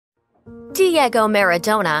Diego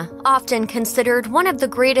Maradona, often considered one of the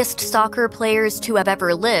greatest soccer players to have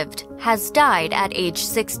ever lived, has died at age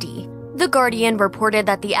 60. The Guardian reported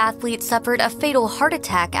that the athlete suffered a fatal heart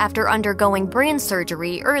attack after undergoing brain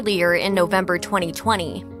surgery earlier in November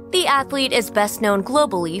 2020. The athlete is best known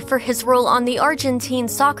globally for his role on the Argentine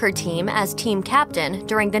soccer team as team captain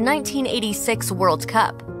during the 1986 World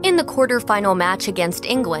Cup. In the quarterfinal match against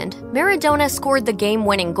England, Maradona scored the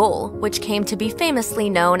game-winning goal, which came to be famously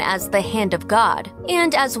known as the Hand of God,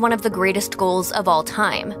 and as one of the greatest goals of all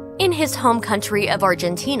time. In his home country of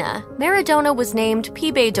Argentina, Maradona was named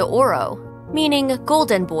Pibe de Oro, meaning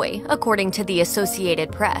Golden Boy, according to the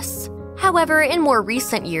Associated Press. However, in more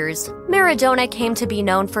recent years, Maradona came to be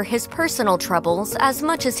known for his personal troubles as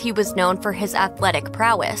much as he was known for his athletic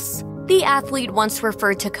prowess. The athlete once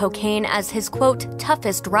referred to cocaine as his, quote,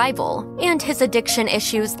 toughest rival, and his addiction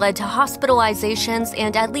issues led to hospitalizations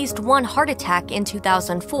and at least one heart attack in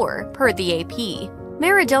 2004, per the AP.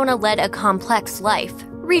 Maradona led a complex life,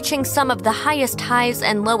 reaching some of the highest highs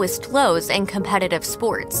and lowest lows in competitive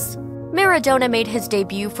sports. Maradona made his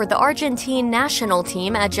debut for the Argentine national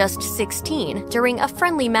team at just 16 during a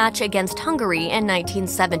friendly match against Hungary in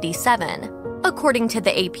 1977. According to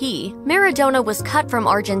the AP, Maradona was cut from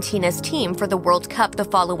Argentina's team for the World Cup the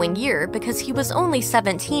following year because he was only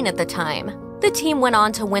 17 at the time. The team went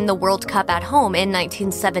on to win the World Cup at home in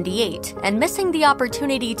 1978, and missing the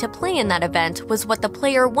opportunity to play in that event was what the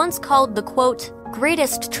player once called the, quote,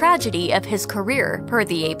 greatest tragedy of his career, per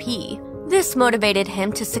the AP. This motivated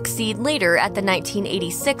him to succeed later at the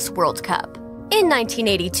 1986 World Cup. In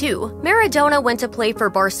 1982, Maradona went to play for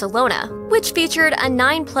Barcelona, which featured a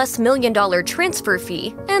 $9+ million transfer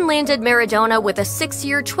fee and landed Maradona with a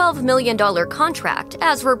 6-year, $12 million contract,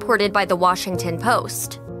 as reported by the Washington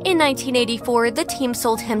Post. In 1984, the team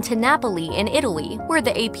sold him to Napoli in Italy, where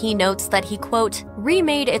the AP notes that he, quote,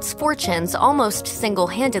 remade its fortunes almost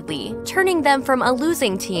single-handedly, turning them from a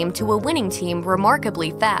losing team to a winning team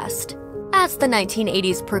remarkably fast. As the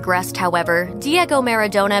 1980s progressed, however, Diego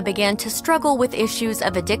Maradona began to struggle with issues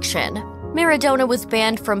of addiction. Maradona was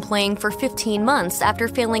banned from playing for 15 months after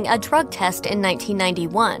failing a drug test in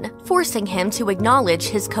 1991, forcing him to acknowledge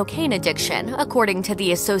his cocaine addiction, according to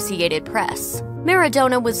the Associated Press.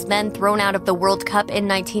 Maradona was then thrown out of the World Cup in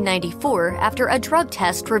 1994 after a drug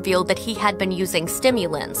test revealed that he had been using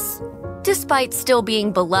stimulants. Despite still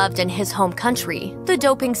being beloved in his home country, the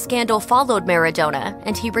doping scandal followed Maradona,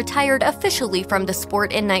 and he retired officially from the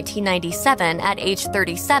sport in 1997 at age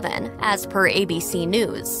 37, as per ABC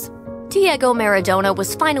News. Diego Maradona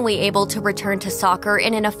was finally able to return to soccer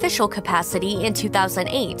in an official capacity in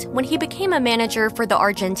 2008 when he became a manager for the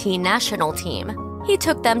Argentine national team. He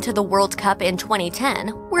took them to the World Cup in 2010,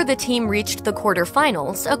 where the team reached the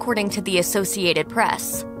quarterfinals, according to the Associated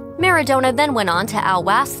Press. Maradona then went on to Al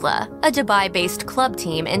Wasla, a Dubai-based club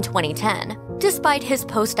team, in 2010. Despite his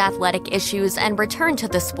post-athletic issues and return to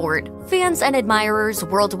the sport, fans and admirers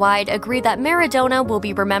worldwide agree that Maradona will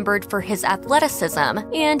be remembered for his athleticism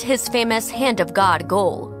and his famous Hand of God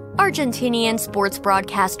goal. Argentinian sports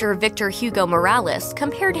broadcaster Victor Hugo Morales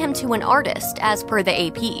compared him to an artist, as per the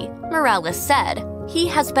AP. Morales said, "He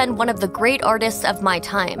has been one of the great artists of my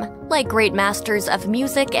time. Like great masters of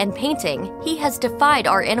music and painting, he has defied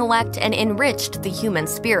our intellect and enriched the human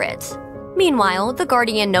spirit." Meanwhile, The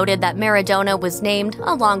Guardian noted that Maradona was named,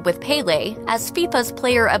 along with Pelé, as FIFA's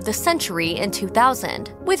Player of the Century in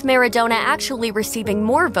 2000, with Maradona actually receiving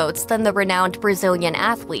more votes than the renowned Brazilian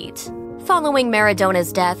athlete. Following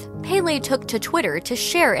Maradona's death, Pelé took to Twitter to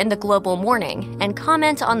share in the global mourning and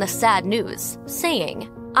comment on the sad news, saying,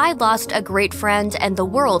 "I lost a great friend and the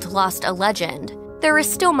world lost a legend. There is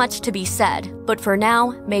still much to be said, but for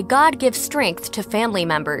now, may God give strength to family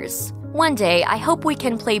members. One day, I hope we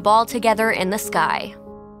can play ball together in the sky."